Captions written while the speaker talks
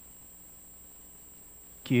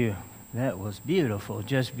you. That was beautiful,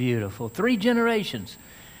 just beautiful. 3 generations.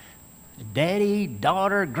 Daddy,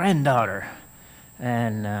 daughter, granddaughter.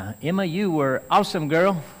 And Emma, you were awesome,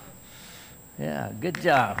 girl. Yeah, good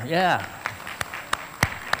job. Yeah.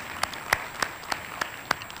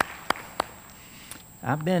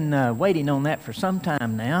 I've been waiting on that for some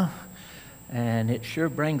time now, and it sure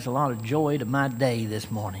brings a lot of joy to my day this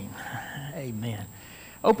morning. Amen.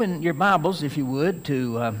 Open your Bibles, if you would,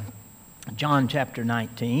 to John chapter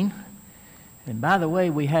 19. And by the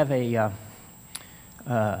way, we have a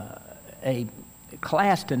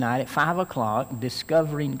class tonight at 5 o'clock,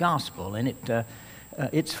 Discovering Gospel. And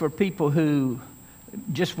it's for people who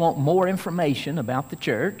just want more information about the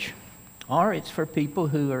church, or it's for people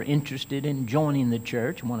who are interested in joining the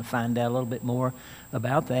church and want to find out a little bit more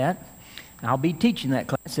about that. I'll be teaching that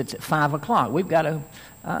class. It's at 5 o'clock. We've got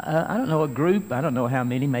I don't know, a group, I don't know how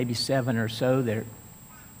many, maybe 7 or so. They're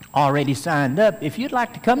already signed up. If you'd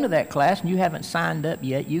like to come to that class and you haven't signed up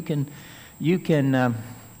yet, you can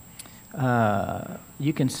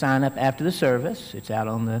sign up after the service. It's out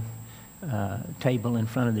on the table in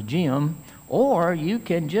front of the gym. Or you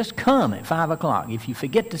can just come at 5 o'clock. If you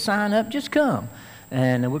forget to sign up, just come.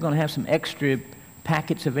 And we're going to have some extra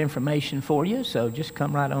packets of information for you, so just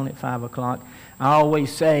come right on at 5 o'clock. I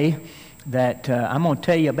always say that I'm going to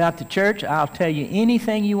tell you about the church. I'll tell you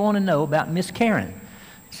anything you want to know about Miss Karen.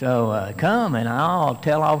 So come and I'll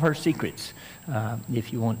tell all of her secrets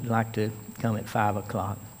if you like to come at 5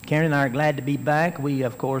 o'clock. Karen and I are glad to be back. We,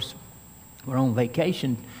 of course, were on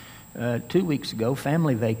vacation 2 weeks ago,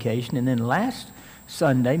 family vacation, and then last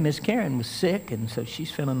Sunday, Miss Karen was sick, and so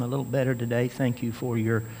she's feeling a little better today. Thank you for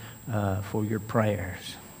your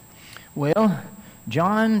prayers. Well,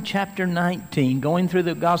 John chapter 19, going through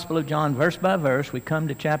the Gospel of John verse by verse, we come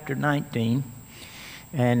to chapter 19.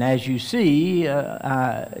 And as you see,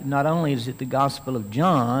 not only is it the Gospel of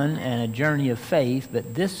John and a journey of faith,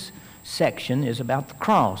 but this section is about the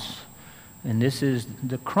cross. And this is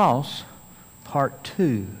the cross, part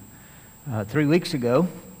 2. 3 weeks ago,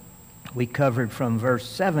 we covered from verse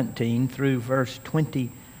 17 through verse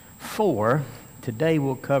 24. Today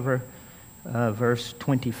we'll cover verse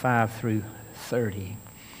 25 through 30.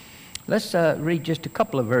 Let's read just a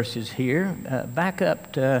couple of verses here. Back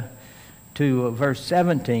up to verse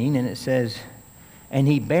 17, and it says, "And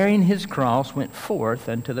he, bearing his cross, went forth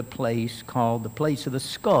unto the place called the place of the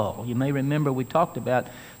skull." You may remember we talked about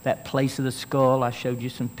that place of the skull. I showed you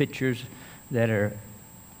some pictures that are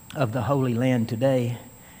of the Holy Land today,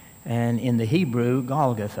 and in the Hebrew,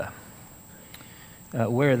 Golgotha,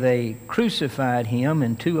 where they crucified him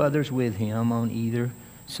and 2 others with him on either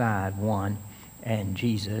side, one, and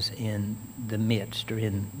Jesus in the midst, or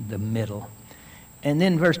in the middle. And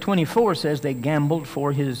then verse 24 says they gambled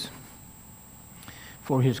for his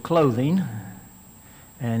clothing.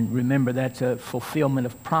 And remember, that's a fulfillment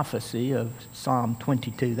of prophecy of Psalm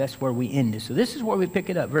 22. That's where we ended. So this is where we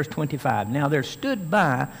pick it up, verse 25. "Now there stood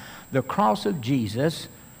by the cross of Jesus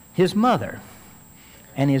his mother,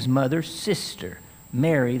 and his mother's sister,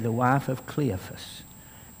 Mary, the wife of Cleophas,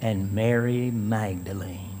 and Mary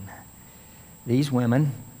Magdalene." These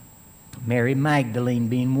women, Mary Magdalene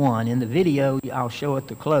being one. In the video I'll show at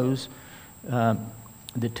the close,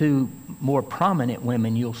 the 2 more prominent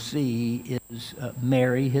women you'll see is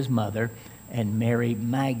Mary, his mother, and Mary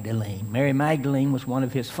Magdalene. Mary Magdalene was one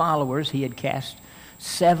of his followers. He had cast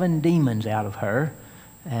 7 demons out of her,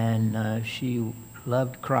 and she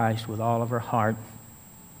loved Christ with all of her heart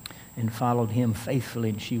and followed him faithfully,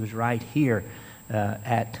 and she was right here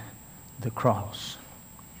at the cross.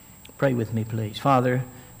 Pray with me, please. Father,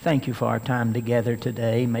 thank you for our time together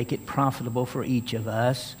today. Make it profitable for each of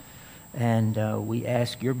us. And we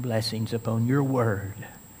ask your blessings upon your word.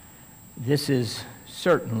 This is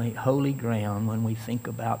certainly holy ground when we think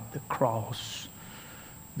about the cross,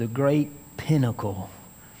 the great pinnacle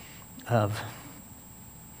of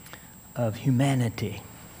humanity,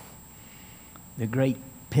 the great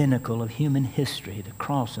pinnacle of human history, the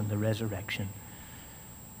cross and the resurrection.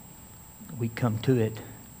 We come to it,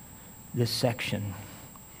 this section,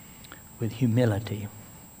 with humility,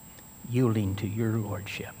 yielding to your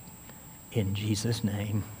lordship. In Jesus'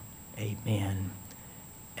 name, amen.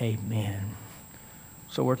 Amen.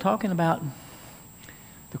 So we're talking about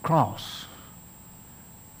the cross,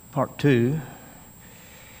 part 2.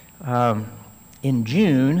 In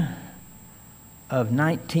June of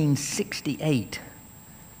 1968,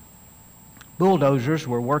 bulldozers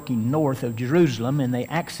were working north of Jerusalem, and they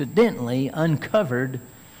accidentally uncovered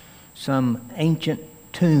some ancient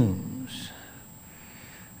tombs.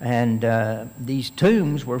 And these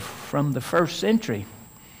tombs were from the 1st century.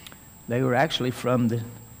 They were actually from the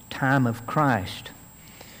time of Christ.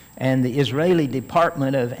 And the Israeli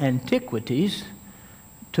Department of Antiquities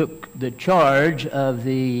took the charge of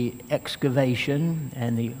the excavation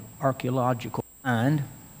and the archaeological find.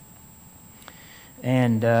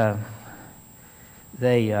 And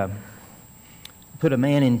they put a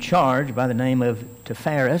man in charge by the name of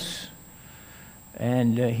Tephares,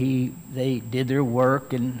 and they did their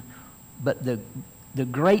work. But the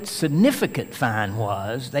great significant find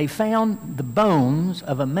was they found the bones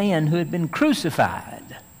of a man who had been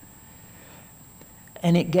crucified,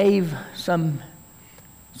 and it gave some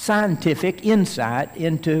scientific insight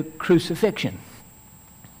into crucifixion.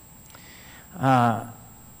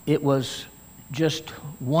 It was just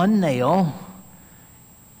one nail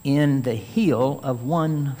in the heel of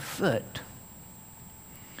one foot.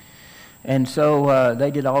 And so they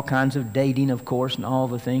did all kinds of dating, of course, and all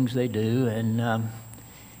the things they do.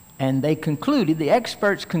 And they concluded, the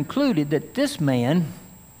experts concluded, that this man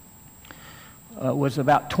was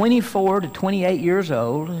about 24 to 28 years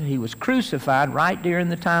old. He was crucified right during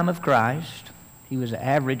the time of Christ. He was an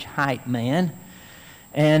average height man.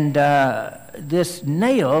 And this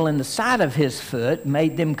nail in the side of his foot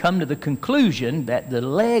made them come to the conclusion that the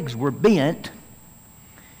legs were bent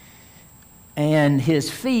and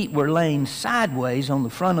his feet were laying sideways on the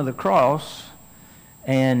front of the cross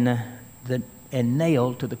and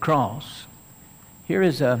nailed to the cross. Here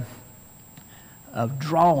is a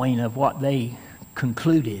drawing of what they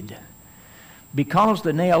concluded. Because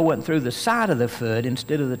the nail went through the side of the foot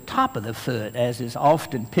instead of the top of the foot, as is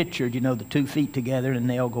often pictured, the 2 feet together and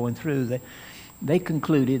the nail going through, they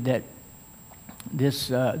concluded that this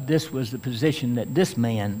was the position that this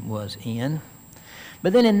man was in.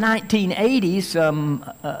 But then in 1980, some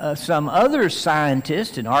other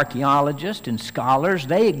scientists and archaeologists and scholars,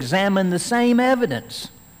 they examined the same evidence,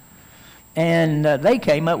 and they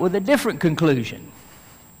came up with a different conclusion.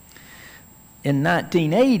 In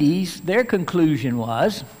 1980s, their conclusion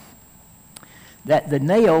was that the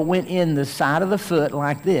nail went in the side of the foot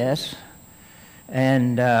like this,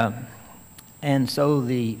 and so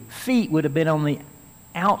the feet would have been on the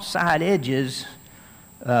outside edges,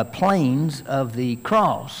 planes of the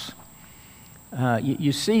cross.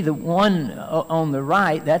 You see the one on the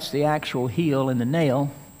right, that's the actual heel and the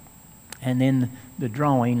nail, and then the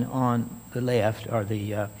drawing on the left, or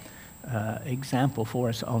the example for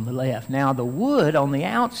us on the left. Now the wood on the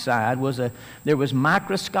outside there was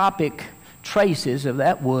microscopic traces of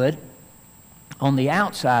that wood on the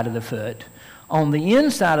outside of the foot. On the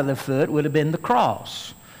inside of the foot would have been the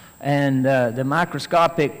cross, and the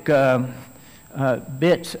microscopic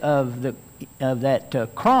bits of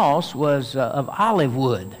that cross was of olive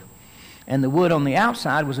wood, and the wood on the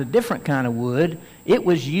outside was a different kind of wood. It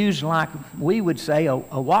was used like we would say a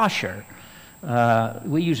washer.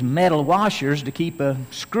 We use metal washers to keep a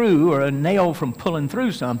screw or a nail from pulling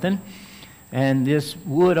through something, and this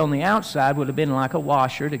wood on the outside would have been like a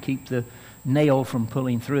washer to keep the nail from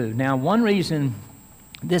pulling through. Now, one reason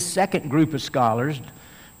this second group of scholars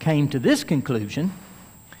came to this conclusion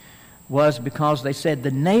was because they said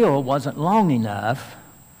the nail wasn't long enough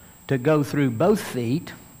to go through both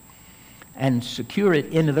feet and secure it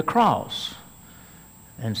into the cross.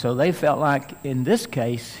 And so they felt like, in this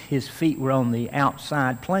case, his feet were on the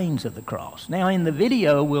outside planes of the cross. Now, in the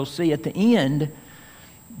video, we'll see at the end,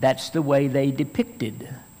 that's the way they depicted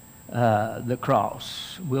the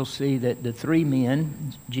cross. We'll see that the three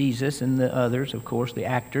men, Jesus and the others, of course, the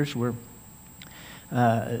actors,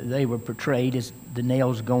 they were portrayed as the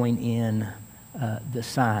nails going in the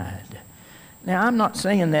side. Now, I'm not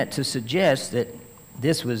saying that to suggest that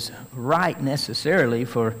this was right necessarily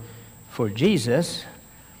for Jesus,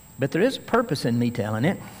 but there is a purpose in me telling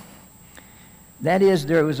it. That is,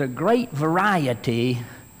 there was a great variety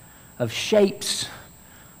of shapes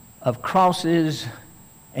of crosses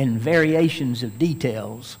and variations of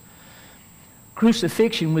details.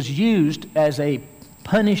 Crucifixion was used as a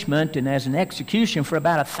punishment and as an execution for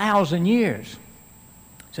about 1,000 years.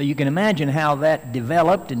 So you can imagine how that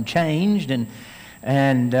developed and changed,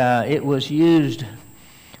 and it was used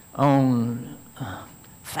on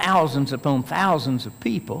thousands upon thousands of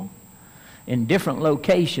people in different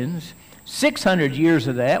locations. 600 years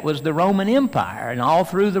of that was the Roman Empire, and all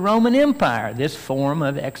through the Roman Empire this form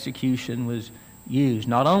of execution was used,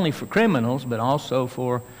 not only for criminals but also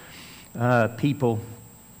for people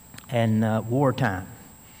in wartime.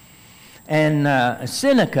 And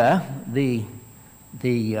Seneca, the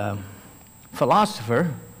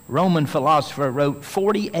philosopher, Roman philosopher, wrote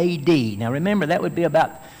 40 A.D. Now remember, that would be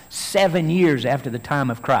about 7 years after the time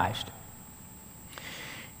of Christ.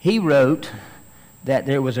 He wrote that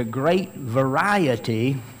there was a great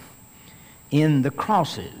variety in the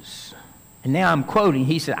crosses. And now I'm quoting,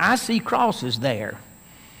 he said, "I see crosses there,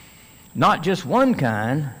 not just one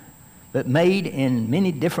kind, but made in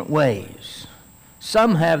many different ways.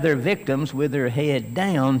 Some have their victims with their head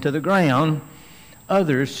down to the ground.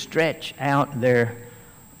 Others stretch out their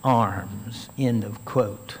arms." End of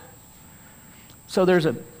quote. So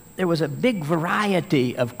there was a big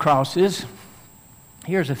variety of crosses.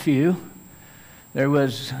 Here's a few. There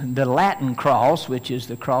was the Latin cross, which is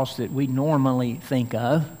the cross that we normally think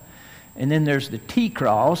of. And then there's the T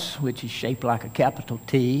cross, which is shaped like a capital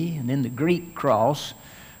T. And then the Greek cross.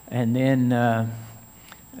 And then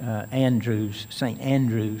St.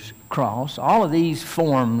 Andrew's cross. All of these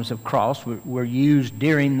forms of cross were used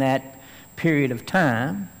during that period of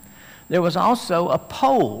time. There was also a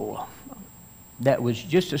pole that was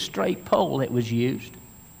just a straight pole that was used.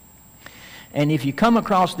 And if you come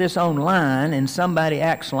across this online and somebody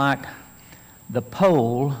acts like the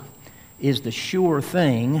pole is the sure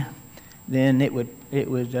thing, then it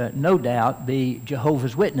would no doubt be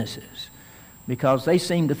Jehovah's Witnesses, because they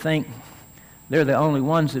seem to think they're the only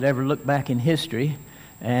ones that ever look back in history,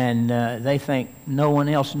 and they think no one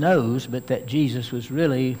else knows but that Jesus was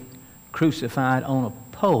really crucified on a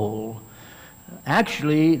pole.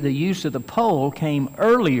 Actually, the use of the pole came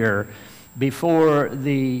earlier, before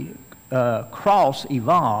the cross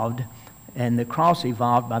evolved, and the cross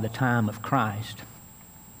evolved by the time of Christ.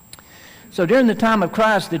 So during the time of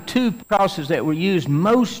Christ, the two crosses that were used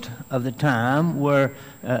most of the time were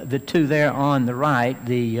the two there on the right,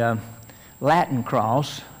 the Latin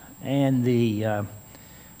cross and the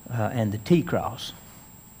T cross.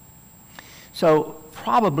 So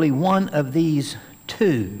probably one of these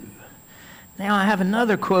two. Now I have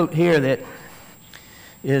another quote here that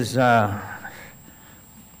is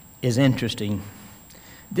interesting.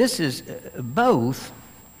 This is both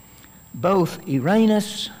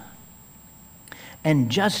Irenaeus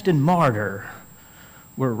and Justin Martyr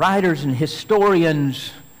were writers and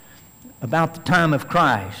historians about the time of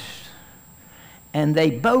Christ, and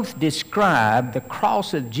they both describe the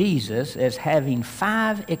cross of Jesus as having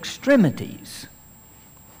 5 extremities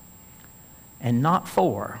and not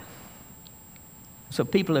 4. So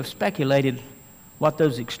people have speculated what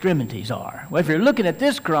those extremities are. Well, if you're looking at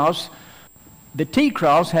this cross, the T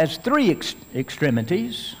cross has 3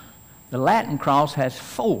 extremities. The Latin cross has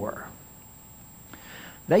 4.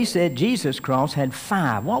 They said Jesus' cross had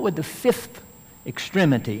 5. What would the 5th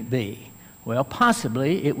extremity be? Well,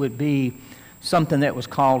 possibly it would be something that was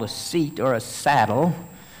called a seat or a saddle,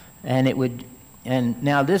 and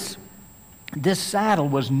now this saddle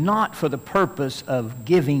was not for the purpose of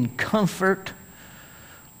giving comfort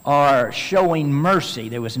or showing mercy.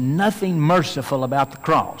 There was nothing merciful about the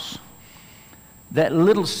cross. That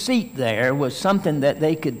little seat there was something that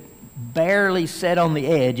they could barely set on the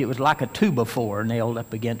edge. It was like a 2x4 nailed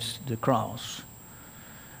up against the cross.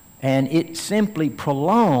 And it simply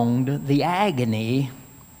prolonged the agony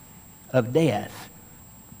of death.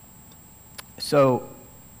 So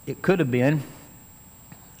it could have been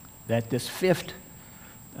that this 5th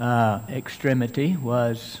extremity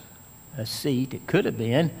was a seat. It could have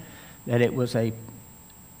been that it was a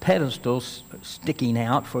pedestal sticking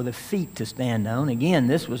out for the feet to stand on. Again,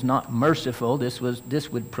 this was not merciful. This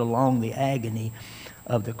would prolong the agony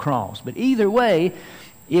of the cross. But either way,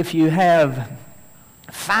 if you have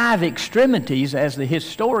 5 extremities, as the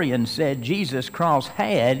historian said Jesus' cross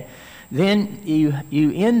had, then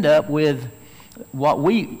you end up with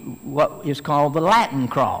what is called the Latin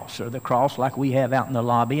cross, or the cross like we have out in the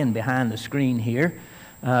lobby and behind the screen here,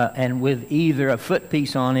 and with either a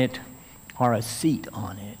footpiece on it or a seat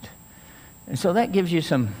on it. And so that gives you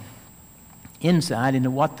some insight into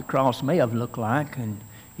what the cross may have looked like. And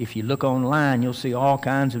if you look online, you'll see all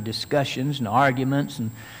kinds of discussions and arguments, and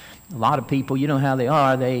a lot of people, you know how they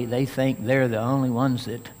are, they think they're the only ones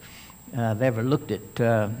that have ever looked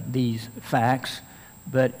at these facts.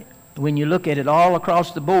 But when you look at it all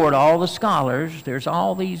across the board, all the scholars, there's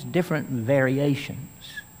all these different variations.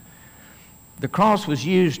 The cross was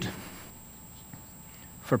used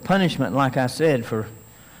for punishment, like I said, for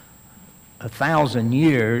 1,000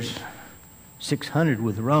 years, 600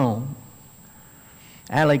 with Rome.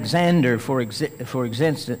 Alexander, for example,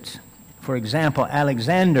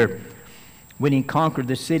 Alexander, when he conquered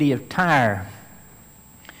the city of Tyre,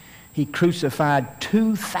 he crucified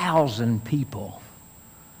 2,000 people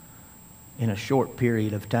in a short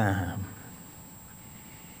period of time.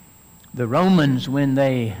 The Romans, when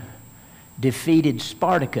they defeated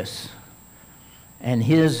Spartacus and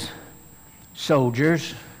his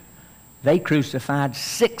soldiers, they crucified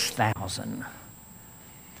 6,000.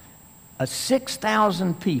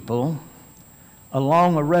 6,000 people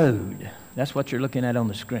along a road. That's what you're looking at on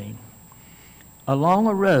the screen. along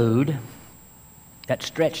a road that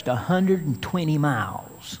stretched 120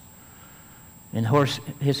 miles. And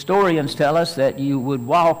historians tell us that you would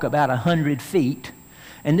walk about 100 feet.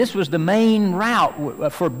 And this was the main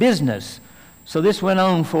route for business. So this went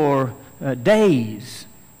on for days,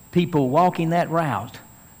 people walking that route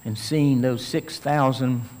and seeing those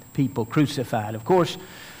 6,000 people crucified. Of course,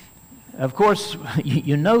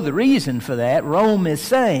 you know the reason for that. Rome is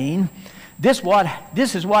saying, this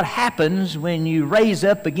is what happens when you raise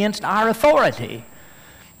up against our authority.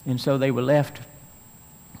 And so they were left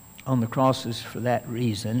on the crosses for that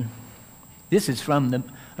reason. This is from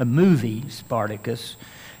a movie, Spartacus,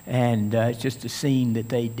 and it's just a scene that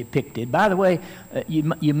they depicted. By the way,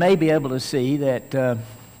 you may be able to see that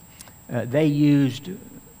they used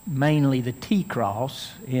mainly the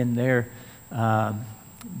T-cross in their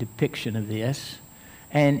depiction of this.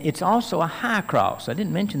 And it's also a high cross. I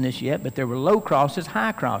didn't mention this yet, but there were low crosses,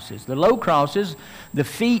 high crosses. The low crosses, the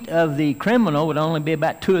feet of the criminal would only be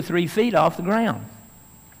about 2 or 3 feet off the ground.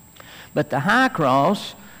 But the high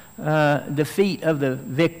cross, the feet of the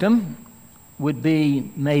victim would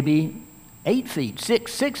be maybe 8 feet,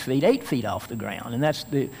 6 feet, 8 feet off the ground. And that's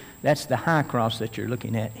the high cross that you're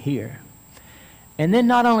looking at here. And then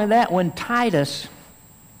not only that, when Titus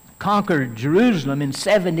conquered Jerusalem in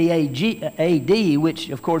 70 AD, which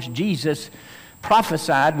of course Jesus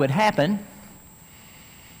prophesied would happen,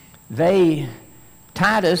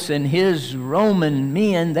 Titus and his Roman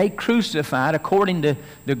men, they crucified, according to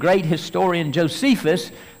the great historian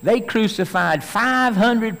Josephus, they crucified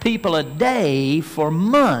 500 people a day for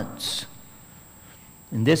months.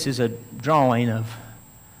 And this is a drawing of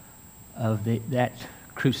that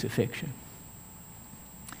crucifixion.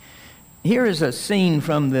 Here is a scene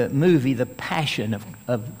from the movie The Passion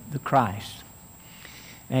of the Christ.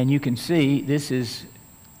 And you can see this is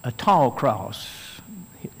a tall cross.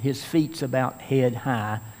 His feet's about head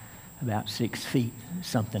high, about 6 feet,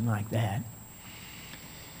 something like that.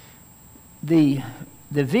 The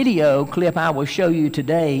video clip I will show you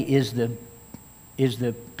today is the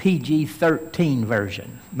PG-13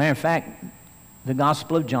 version. Matter of fact, the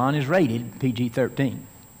Gospel of John is rated PG-13.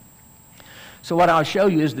 So what I'll show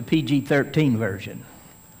you is the PG-13 version.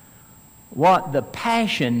 What the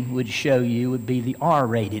Passion would show you would be the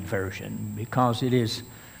R-rated version, because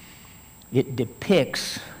it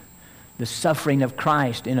depicts the suffering of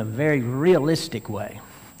Christ in a very realistic way,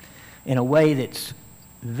 in a way that's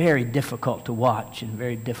very difficult to watch and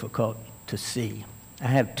very difficult to see. I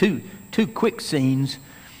have two quick scenes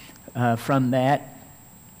from that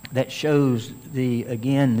shows the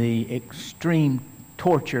extreme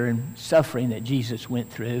torture and suffering that Jesus went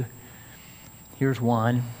through. Here's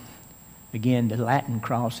one. Again, the Latin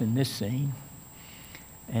cross in this scene.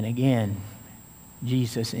 And again,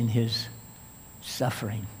 Jesus in his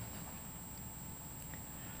suffering.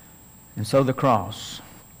 And so the cross.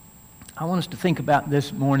 I want us to think about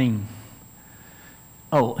this morning.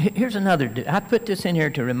 Oh, here's another. I put this in here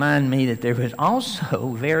to remind me that there was also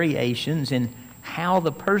variations in how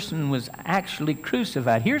the person was actually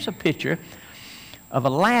crucified. Here's a picture of a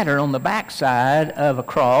ladder on the backside of a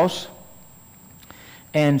cross,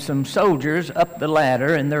 and some soldiers up the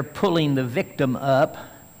ladder, and they're pulling the victim up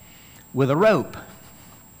with a rope.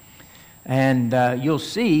 And you'll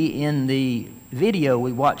see in the video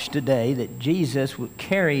we watched today that Jesus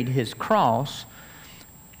carried his cross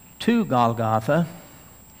to Golgotha,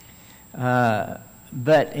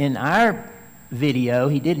 but in our video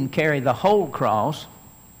he didn't carry the whole cross,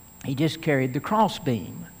 he just carried the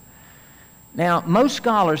crossbeam. Now, most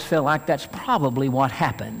scholars feel like that's probably what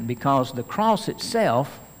happened, because the cross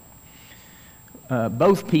itself,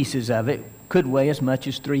 both pieces of it, could weigh as much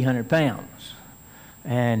as 300 pounds.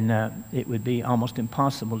 And it would be almost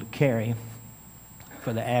impossible to carry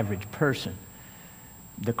for the average person.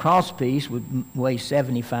 The cross piece would weigh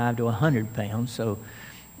 75 to 100 pounds, so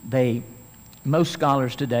most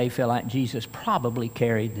scholars today feel like Jesus probably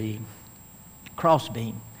carried the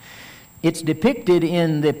crossbeam. It's depicted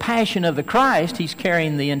in the Passion of the Christ. He's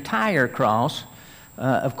carrying the entire cross.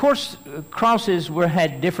 Of course, crosses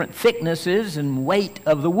had different thicknesses and weight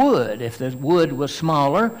of the wood. If the wood was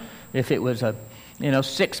smaller, if it was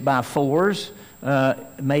 6x4s,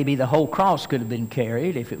 maybe the whole cross could have been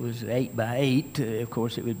carried. If it was 8x8, of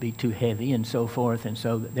course, it would be too heavy, and so forth. And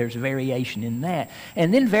so there's variation in that.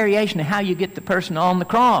 And then variation in how you get the person on the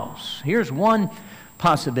cross. Here's one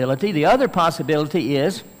possibility. The other possibility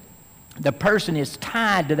is the person is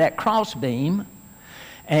tied to that crossbeam,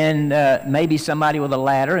 and maybe somebody with a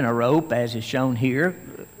ladder and a rope, as is shown here,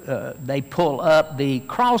 they pull up the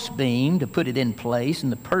crossbeam to put it in place,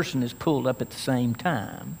 and the person is pulled up at the same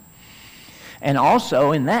time. And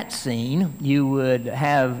also in that scene, you would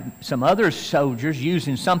have some other soldiers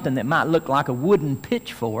using something that might look like a wooden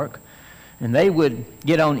pitchfork, and they would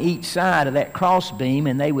get on each side of that crossbeam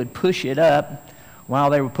and they would push it up. While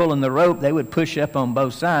they were pulling the rope, they would push up on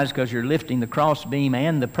both sides because you're lifting the crossbeam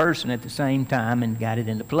and the person at the same time and got it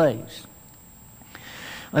into place.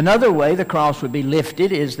 Another way the cross would be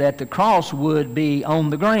lifted is that the cross would be on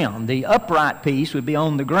the ground. The upright piece would be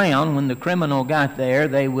on the ground. When the criminal got there,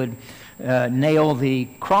 they would nail the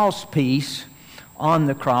cross piece on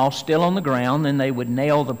the cross, still on the ground. Then they would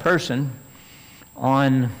nail the person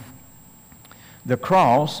on the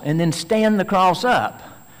cross and then stand the cross up.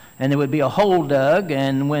 And there would be a hole dug,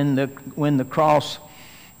 and when the cross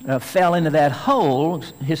fell into that hole,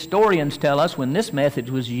 historians tell us when this method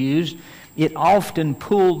was used, it often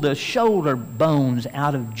pulled the shoulder bones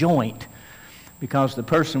out of joint because the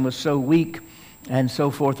person was so weak and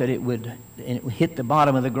so forth that it would hit the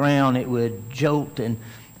bottom of the ground, it would jolt and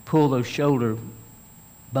pull those shoulder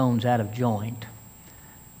bones out of joint.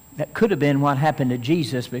 That could have been what happened to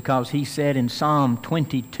Jesus, because he said in Psalm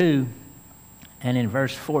 22 and in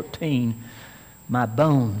verse 14, "My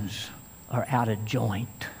bones are out of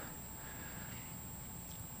joint."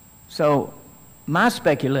 So my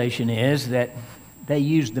speculation is that they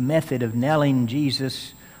used the method of nailing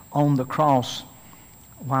Jesus on the cross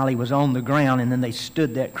while he was on the ground, and then they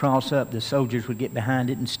stood that cross up. The soldiers would get behind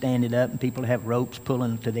it and stand it up, and people would have ropes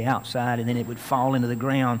pulling to the outside, and then it would fall into the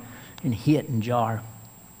ground and hit and jar.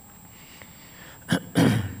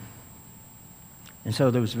 And so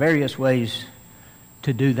there was various ways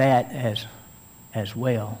to do that as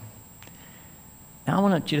well. Now I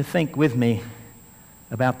want you to think with me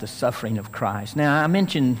about the suffering of Christ. Now I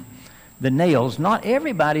mentioned the nails. Not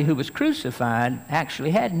everybody who was crucified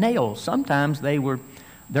actually had nails. Sometimes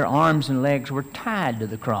their arms and legs were tied to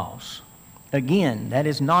the cross. Again, that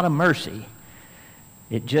is not a mercy.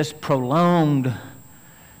 It just prolonged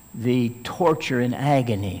the torture and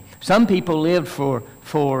agony. Some people lived for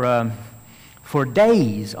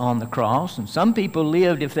days on the cross, and some people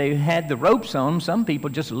lived, if they had the ropes on them, some people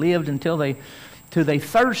just lived until they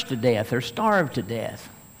thirsted to death or starved to death.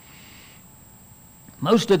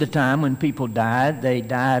 Most of the time when people died, they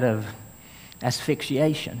died of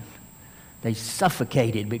asphyxiation. They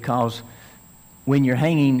suffocated because when you're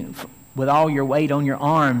hanging with all your weight on your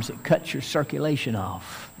arms, it cuts your circulation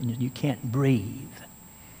off and you can't breathe.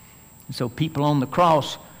 And so people on the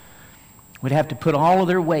cross would have to put all of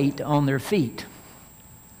their weight on their feet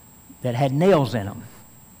that had nails in them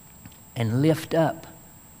and lift up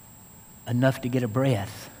enough to get a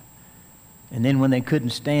breath. And then when they couldn't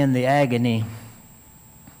stand the agony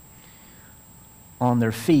on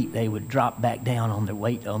their feet, they would drop back down on their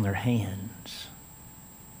weight on their hands.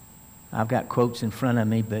 I've got quotes in front of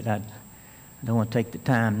me, but I don't want to take the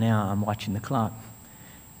time now. I'm watching the clock.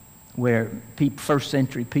 Where first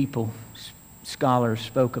century people, scholars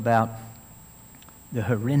spoke about the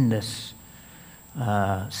horrendous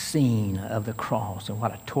scene of the cross and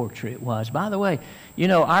what a torture it was. By the way, you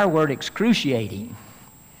know, our word excruciating,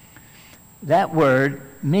 that word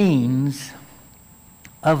means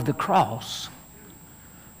of the cross.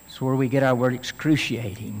 It's where we get our word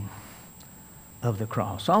excruciating, of the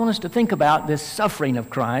cross. So I want us to think about this suffering of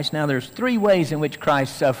Christ. Now there's three ways in which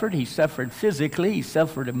Christ suffered. He suffered physically, he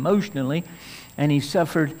suffered emotionally, and he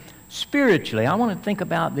suffered spiritually. I want to think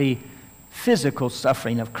about the physical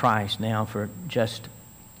suffering of Christ now for just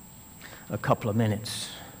a couple of minutes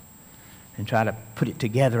and try to put it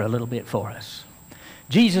together a little bit for us.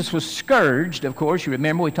 Jesus was scourged, of course. You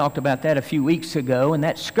remember we talked about that a few weeks ago, and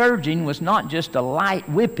that scourging was not just a light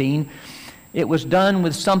whipping. It was done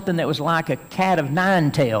with something that was like a cat of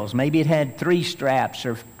nine tails. Maybe it had 3 straps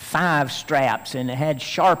or 5 straps, and it had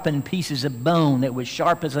sharpened pieces of bone that was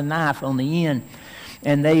sharp as a knife on the end.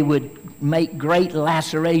 And they would make great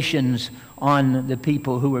lacerations on the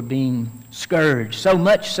people who were being scourged. So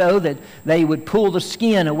much so that they would pull the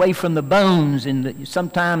skin away from the bones, and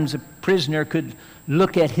sometimes a prisoner could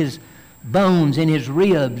look at his bones in his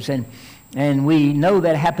ribs. And we know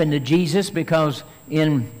that happened to Jesus because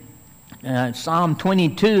in Psalm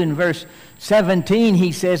 22 in verse 17,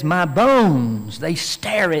 he says, "My bones, they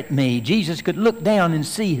stare at me." Jesus could look down and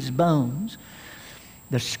see his bones.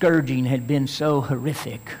 The scourging had been so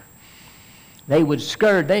horrific. They would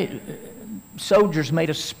scourge. Soldiers made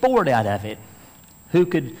a sport out of it. Who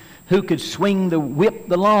could swing the whip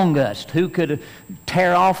the longest? Who could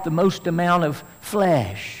tear off the most amount of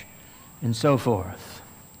flesh? And so forth.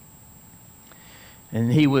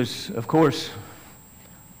 And he was, of course,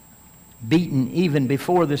 beaten even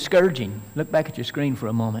before the scourging. Look back at your screen for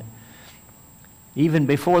a moment. Even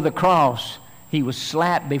before the cross, He was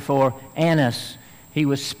slapped before Annas. He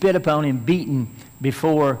was spit upon and beaten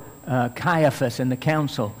before Caiaphas and the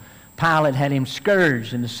council. Pilate had him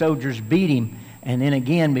scourged, and the soldiers beat him. And then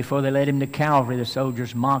again, before they led him to Calvary, the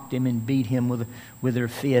soldiers mocked him and beat him with their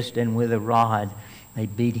fist and with a rod. They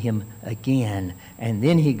beat him again. And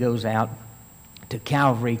then he goes out to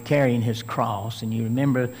Calvary carrying his cross. And you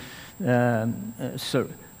remember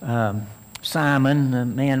Simon, the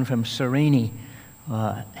man from Cyrene,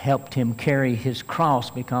 helped him carry his cross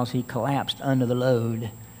because he collapsed under the load.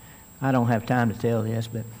 I don't have time to tell this,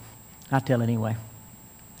 but I'll tell anyway.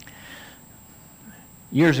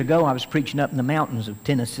 Years ago, I was preaching up in the mountains of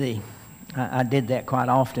Tennessee. I did that quite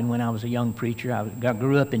often when I was a young preacher. I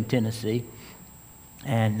grew up in Tennessee,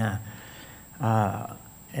 and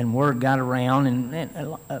word got around,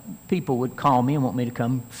 and people would call me and want me to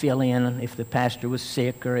come fill in if the pastor was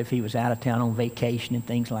sick or if he was out of town on vacation and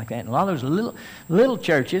things like that. And a lot of those little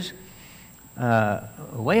churches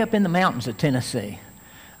way up in the mountains of Tennessee.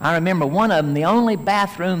 I remember one of them, the only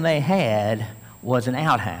bathroom they had was an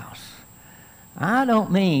outhouse. I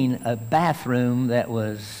don't mean a bathroom that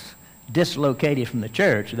was dislocated from the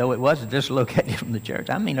church, though it was dislocated from the church.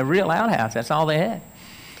 I mean a real outhouse. That's all they had.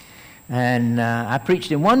 And I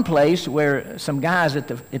preached in one place where some guys at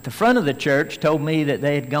the front of the church told me that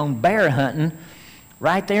they had gone bear hunting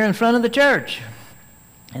right there in front of the church.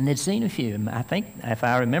 And they'd seen a few. I think, if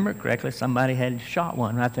I remember correctly, somebody had shot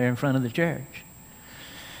one right there in front of the church.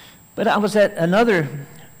 But I was at another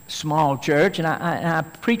small church, and I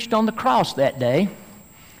preached on the cross that day.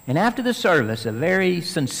 And after the service, a very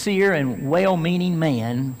sincere and well-meaning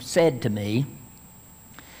man said to me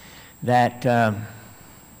that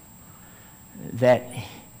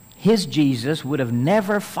his Jesus would have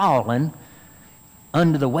never fallen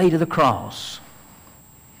under the weight of the cross,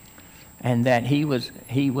 and that he was,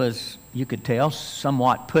 you could tell,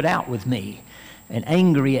 somewhat put out with me and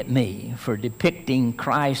angry at me for depicting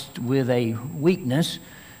Christ with a weakness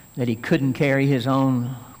that he couldn't carry his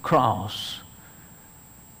own cross.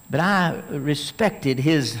 But I respected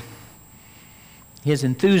his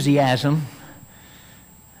enthusiasm.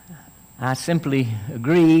 I simply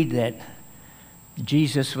agreed that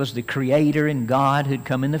Jesus was the Creator and God who'd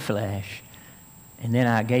come in the flesh. And then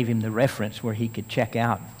I gave him the reference where he could check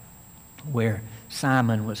out where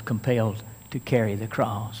Simon was compelled to carry the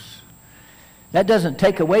cross. That doesn't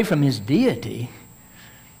take away from his deity.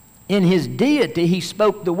 In his deity, he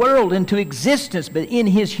spoke the world into existence, but in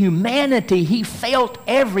his humanity, he felt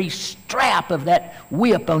every strap of that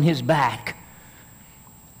whip on his back.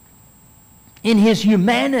 In his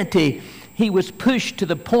humanity, he was pushed to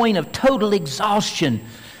the point of total exhaustion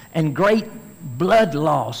and great blood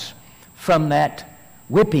loss from that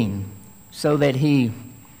whipping, so that he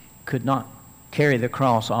could not carry the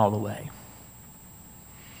cross all the way.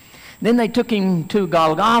 Then they took him to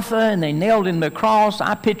Golgotha and they nailed him to the cross.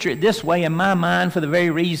 I picture it this way in my mind for the very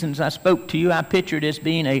reasons I spoke to you. I picture it as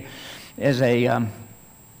being a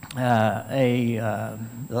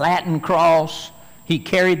Latin cross. He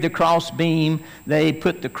carried the cross beam. They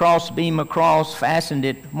put the cross beam across, fastened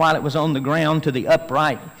it while it was on the ground to the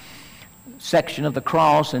upright section of the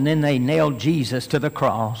cross, and then they nailed Jesus to the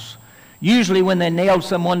cross. Usually when they nailed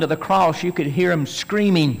someone to the cross, you could hear them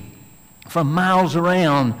screaming from miles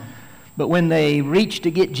around. But when they reached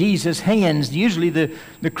to get Jesus' hands, usually the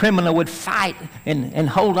criminal would fight and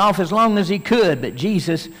hold off as long as he could. But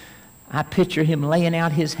Jesus, I picture him laying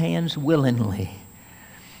out his hands willingly,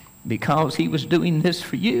 because he was doing this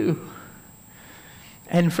for you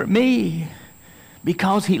and for me,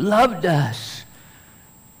 because he loved us.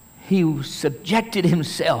 He subjected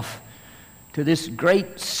himself to this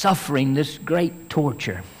great suffering, this great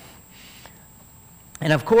torture.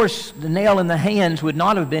 And of course, the nail in the hands would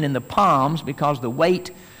not have been in the palms, because the weight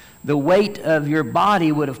of your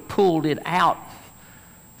body would have pulled it out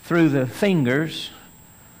through the fingers,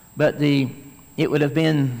 but it would have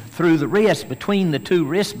been through the wrist, between the two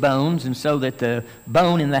wrist bones, and so that the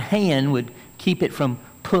bone in the hand would keep it from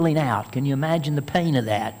pulling out. Can you imagine the pain of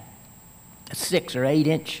that? A 6 or 8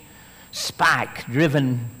 inch spike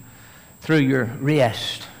driven through your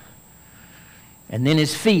wrist. And then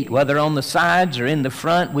his feet, whether on the sides or in the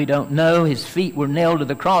front, we don't know. His feet were nailed to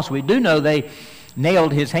the cross. We do know they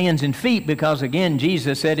nailed his hands and feet, because again,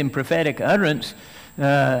 Jesus said in prophetic utterance,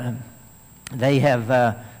 they've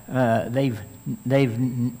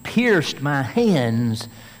pierced my hands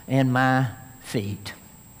and my feet.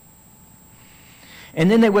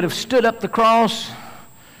 And then they would have stood up the cross,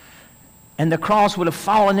 and the cross would have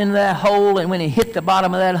fallen into that hole, and when he hit the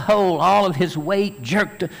bottom of that hole, all of his weight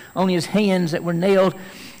jerked on his hands that were nailed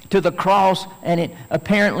to the cross, and it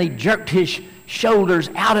apparently jerked his shoulders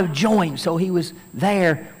out of joint. So he was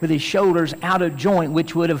there with his shoulders out of joint,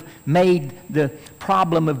 which would have made the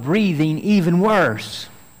problem of breathing even worse.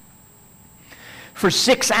 For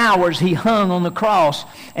 6 hours he hung on the cross,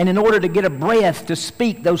 and in order to get a breath to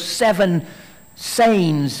speak those 7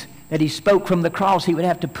 sayings that he spoke from the cross, he would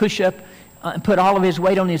have to push up and put all of his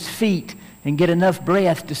weight on his feet and get enough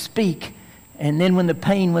breath to speak. And then when the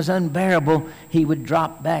pain was unbearable, he would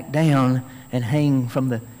drop back down and hang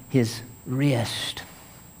from his wrist.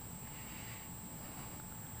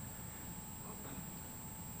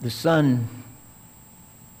 The sun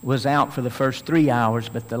was out for the first 3 hours,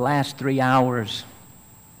 but the last 3 hours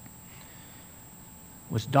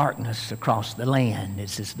was darkness across the land.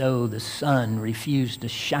 It's as though the sun refused to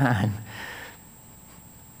shine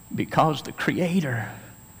because the Creator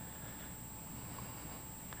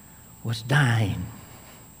was dying.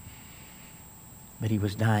 But he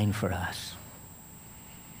was dying for us.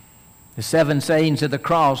 The 7 sayings of the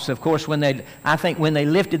cross, of course, when they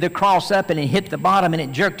lifted the cross up and it hit the bottom and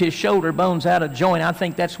it jerked his shoulder bones out of joint, I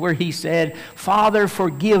think that's where he said, "Father,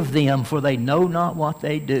 forgive them, for they know not what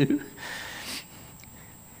they do."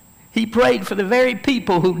 He prayed for the very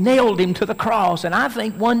people who nailed him to the cross. And I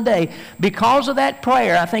think one day, because of that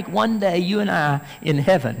prayer, I think one day you and I in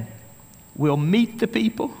heaven will meet the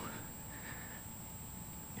people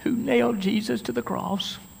who nailed Jesus to the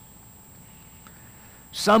cross.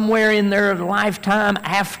 Somewhere in their lifetime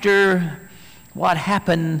after what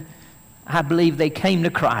happened, I believe they came to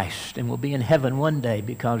Christ and will be in heaven one day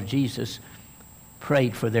because Jesus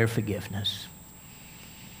prayed for their forgiveness.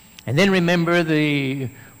 And then remember, the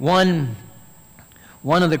one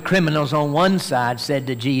of the criminals on one side said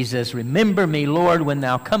to Jesus, "Remember me, Lord, when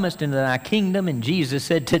thou comest into thy kingdom." And Jesus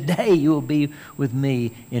said, "Today you will be with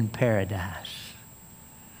me in paradise,"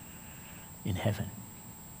 in heaven.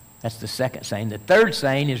 That's the second saying. The third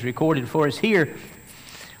saying is recorded for us here,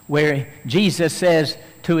 where Jesus says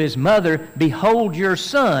to his mother, "Behold your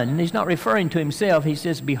son." And he's not referring to himself. He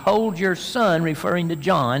says, "Behold your son," referring to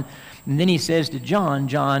John. And then he says to John,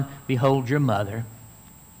 "John, behold your mother."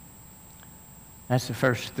 That's the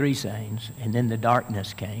first 3 sayings. And then the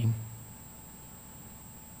darkness came.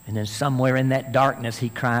 And then somewhere in that darkness he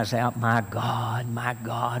cries out, my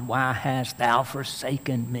God, why hast thou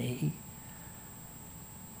forsaken me?"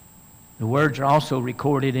 The words are also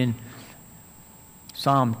recorded in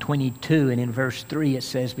Psalm 22, and in verse 3 it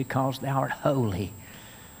says, "Because thou art holy."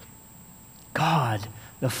 God,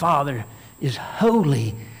 the Father, is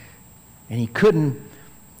holy, and he couldn't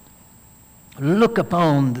look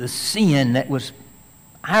upon the sin that was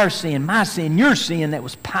our sin, my sin, your sin, that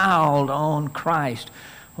was piled on Christ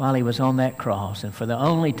while he was on that cross. And for the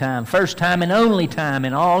only time, first time and only time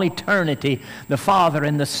in all eternity, the Father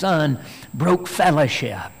and the Son broke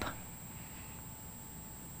fellowship.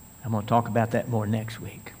 I'm going to talk about that more next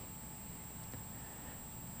week.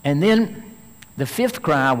 And then the 5th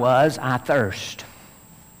cry was, "I thirst."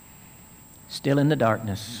 Still in the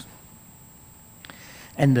darkness.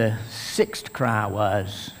 And the 6th cry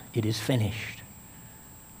was, "It is finished."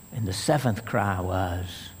 And the 7th cry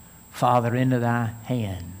was, "Father, into thy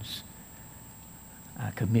hands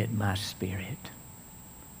I commit my spirit."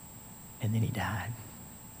 And then he died.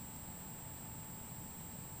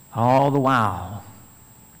 All the while,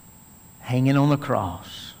 hanging on the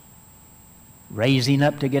cross, raising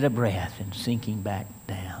up to get a breath and sinking back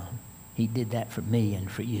down. He did that for me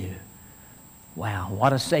and for you. Wow,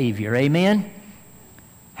 what a Savior. Amen?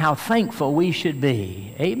 How thankful we should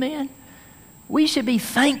be. Amen? We should be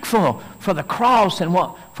thankful for the cross and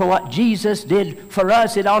for what Jesus did for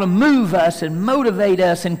us. It ought to move us and motivate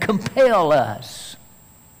us and compel us.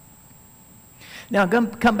 Now,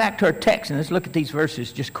 come back to our text and let's look at these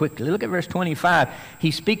verses just quickly. Look at verse 25.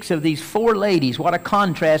 He speaks of these 4 ladies. What a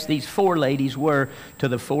contrast these 4 ladies were to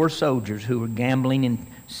the 4 soldiers who were gambling and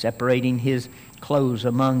separating his clothes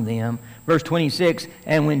among them. Verse 26,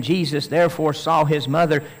 "And when Jesus therefore saw his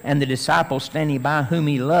mother and the disciple standing by whom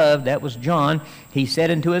he loved," that was John, "he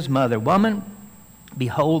said unto his mother, Woman,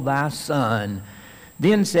 behold thy son.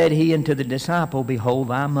 Then said he unto the disciple, Behold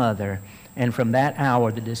thy mother. And from that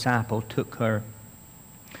hour the disciple took her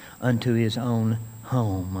unto his own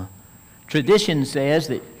home." Tradition says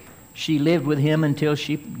that she lived with him until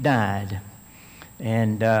she died.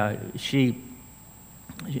 And she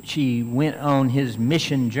went on his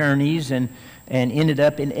mission journeys and ended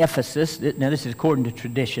up in Ephesus. Now, this is according to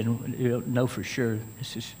tradition. You don't know for sure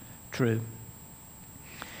this is true.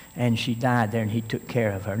 And she died there, and he took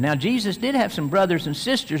care of her. Now, Jesus did have some brothers and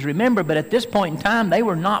sisters, remember, but at this point in time, they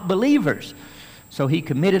were not believers. So he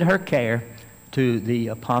committed her care to the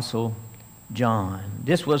Apostle John.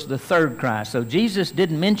 This was the 3rd cry. So Jesus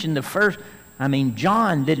didn't mention the first, I mean,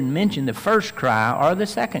 John didn't mention the first cry or the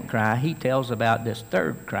second cry. He tells about this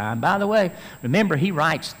third cry. And by the way, remember, he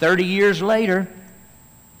writes 30 years later.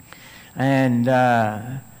 And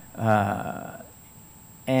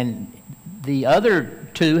the other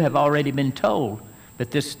two have already been told.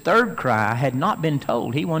 But this third cry had not been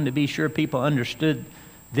told. He wanted to be sure people understood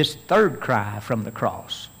this third cry from the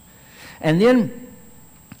cross. And then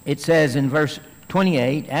it says in verse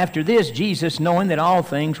 28, after this, Jesus, knowing that all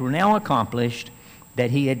things were now accomplished,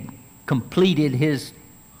 that he had completed his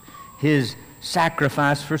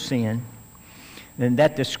sacrifice for sin, and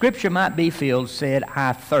that the scripture might be filled, said,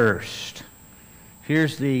 I thirst.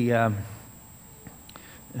 Here's the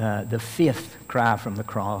fifth cry from the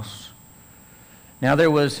cross. Now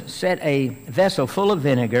there was set a vessel full of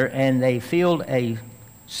vinegar, and they filled a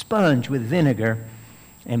sponge with vinegar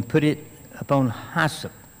and put it upon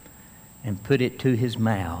hyssop and put it to his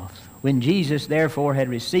mouth. When Jesus therefore had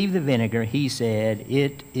received the vinegar, he said,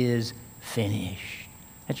 it is finished.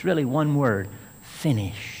 That's really one word,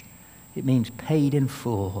 finished. It means paid in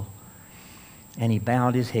full. And he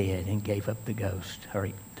bowed his head and gave up the ghost, or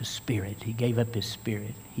the spirit. He gave up his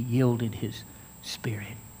spirit. He yielded his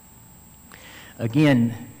spirit.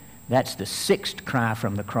 Again, that's the sixth cry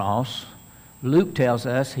from the cross. Luke tells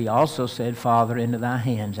us he also said, Father, into thy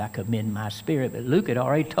hands I commend my spirit. But Luke had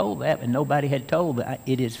already told that, and nobody had told that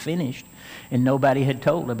it is finished. And nobody had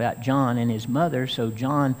told about John and his mother. So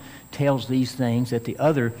John tells these things that the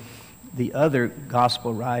other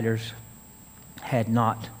gospel writers had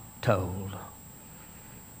not told.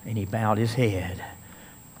 And he bowed his head.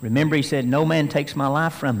 Remember, he said, no man takes my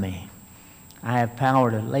life from me. I have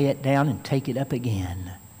power to lay it down and take it up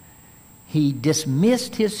again. He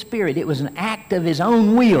dismissed his spirit. It was an act of his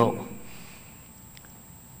own will.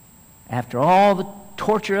 After all the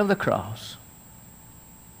torture of the cross,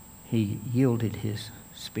 he yielded his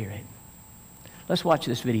spirit. Let's watch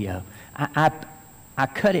this video. I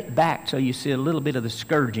cut it back so you see a little bit of the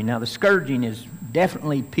scourging. Now, the scourging is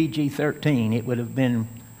definitely PG-13. It would have been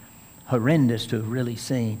horrendous to have really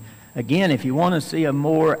seen. Again, if you want to see a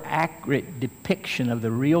more accurate depiction of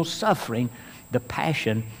the real suffering, the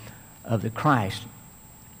passion of the Christ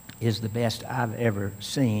is the best I've ever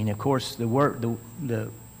seen. Of course, the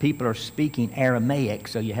people are speaking Aramaic,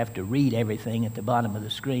 so you have to read everything at the bottom of the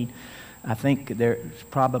screen. I think there's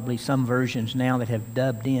probably some versions now that have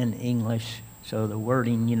dubbed in English, so the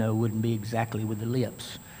wording, wouldn't be exactly with the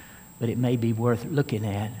lips, but it may be worth looking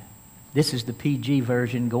at. This is the PG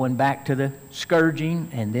version, going back to the scourging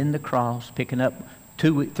and then the cross, picking up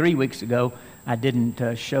 3 weeks ago. I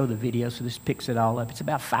didn't show the video, so this picks it all up. It's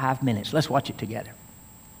about 5 minutes. Let's watch it together.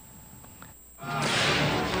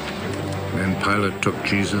 Then Pilate took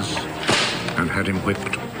Jesus and had him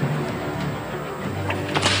whipped.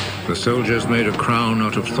 The soldiers made a crown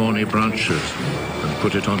out of thorny branches and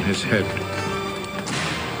put it on his head.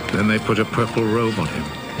 Then they put a purple robe on him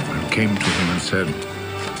and came to him and said,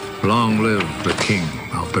 "Long live the King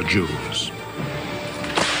of the Jews."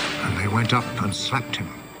 And they went up and slapped him.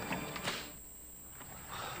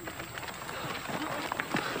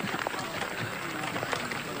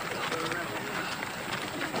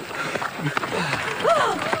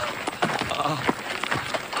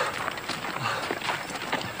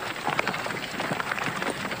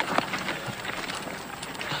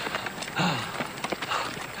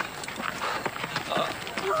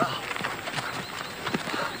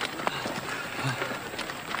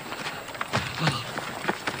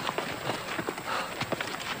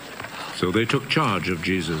 So they took charge of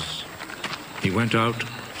Jesus. He went out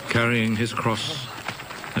carrying his cross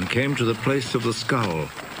and came to the place of the skull,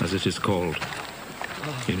 as it is called.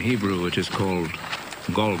 In Hebrew it is called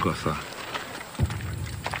Golgotha.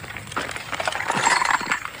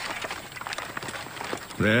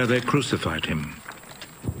 There they crucified him,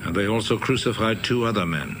 and they also crucified 2 other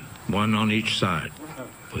men, one on each side,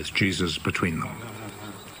 with Jesus between them.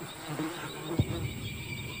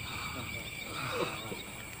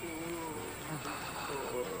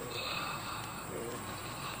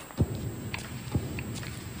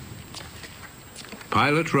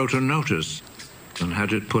 Pilate wrote a notice and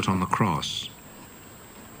had it put on the cross.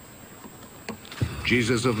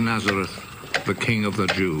 Jesus of Nazareth, the King of the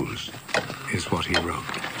Jews, is what he wrote.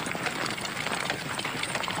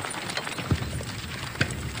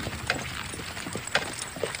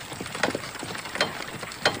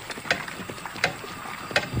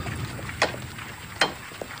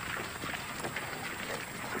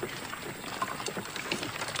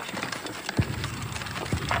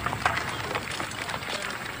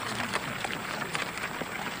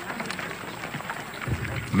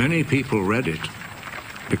 Many people read it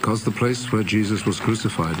because the place where Jesus was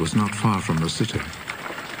crucified was not far from the city.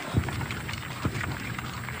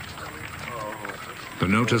 The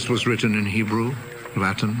notice was written in Hebrew,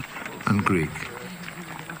 Latin, and Greek.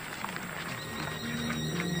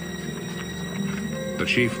 The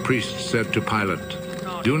chief priest said to Pilate,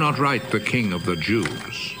 "Do not write the King of the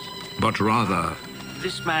Jews, but rather..."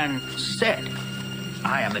 This man said,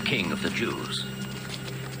 "I am the King of the Jews."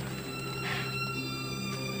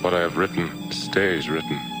 What I have written stays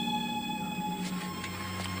written.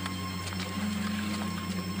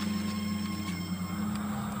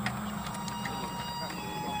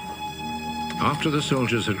 After the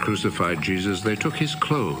soldiers had crucified Jesus, they took his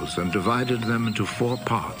clothes and divided them into 4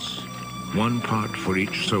 parts, 1 part for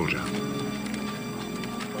each soldier.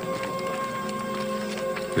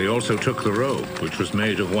 They also took the robe, which was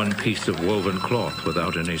made of 1 piece of woven cloth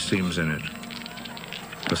without any seams in it.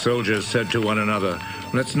 The soldiers said to one another,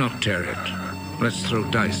 "Let's not tear it. Let's throw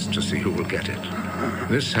dice to see who will get it."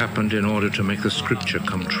 This happened in order to make the scripture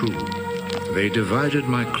come true. They divided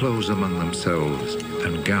my clothes among themselves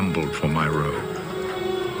and gambled for my robe.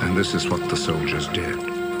 And this is what the soldiers did.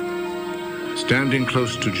 Standing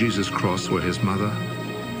close to Jesus' cross were his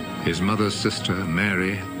mother's sister,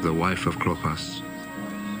 Mary, the wife of Clopas,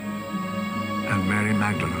 and Mary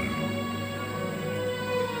Magdalene.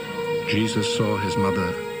 Jesus saw his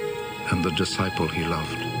mother and the disciple he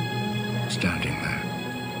loved standing there.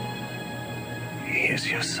 "He is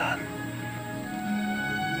your son."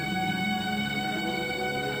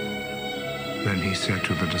 Then he said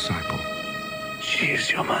to the disciple, "She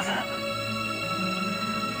is your mother."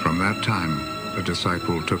 From that time, the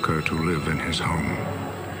disciple took her to live in his home.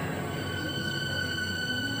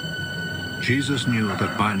 Jesus knew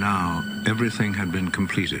that by now everything had been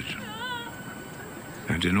completed.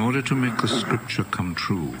 And in order to make the scripture come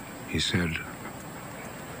true, he said,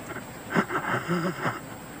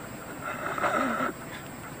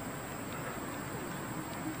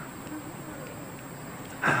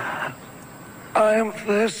 "I am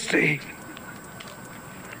thirsty."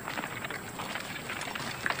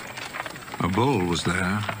 A bowl was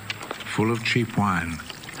there, full of cheap wine.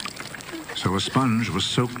 So a sponge was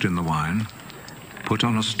soaked in the wine, put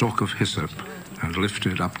on a stalk of hyssop, and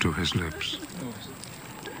lifted up to his lips.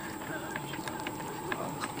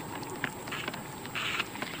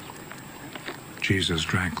 Jesus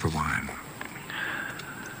drank the wine.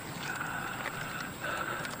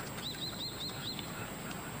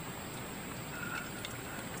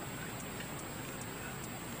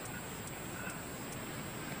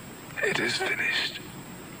 "It is finished."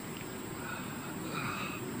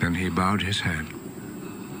 Then he bowed his head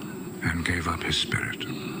and gave up his spirit.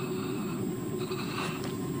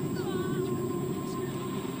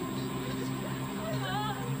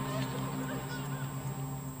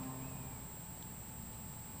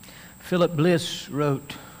 Philip Bliss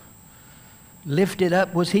wrote, "Lifted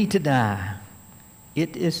up was he to die.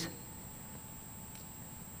 It is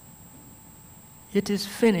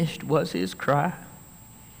finished was his cry.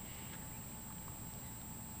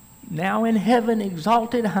 Now in heaven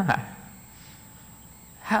exalted high.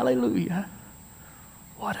 Hallelujah.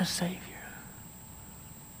 What a Savior.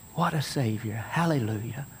 What a Savior.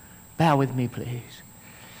 Hallelujah." Bow with me, please.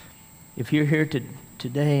 If you're here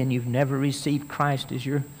today and you've never received Christ as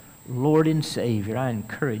your Lord and Savior, I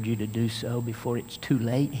encourage you to do so before it's too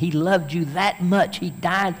late. He loved you that much. He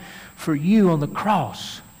died for you on the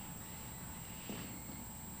cross.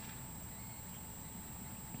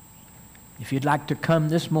 If you'd like to come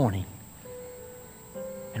this morning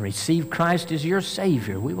and receive Christ as your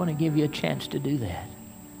Savior, we want to give you a chance to do that.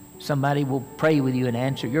 Somebody will pray with you and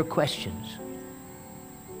answer your questions.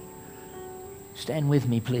 Stand with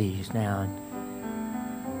me, please, now.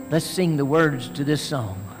 Let's sing the words to this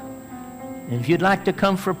song. And if you'd like to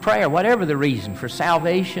come for prayer, whatever the reason, for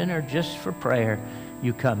salvation or just for prayer,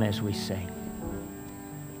 you come as we sing.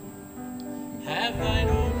 Have thine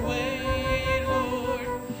own way, Lord.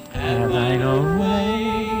 Have thine own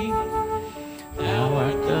way. Thou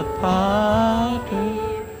art the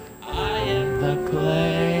potter, I am the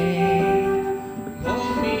clay.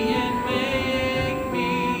 mold me and make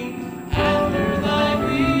me after thy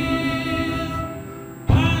will.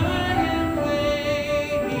 While I am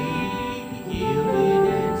waiting, yielded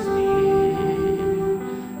and still.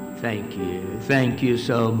 Thank you. Thank you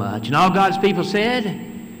so much. And all God's people said,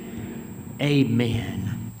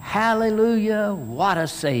 amen. Hallelujah. What a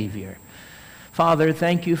Savior. Father,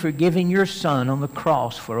 thank you for giving your Son on the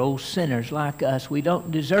cross for old sinners like us. We don't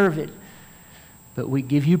deserve it, but we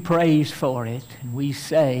give you praise for it. And we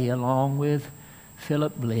say, along with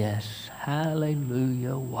Philip Bliss,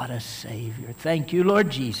 hallelujah, what a Savior. Thank you, Lord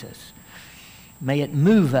Jesus. May it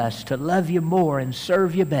move us to love you more and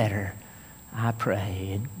serve you better. I pray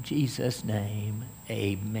in Jesus' name,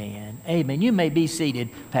 amen. Amen. You may be seated,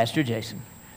 Pastor Jason.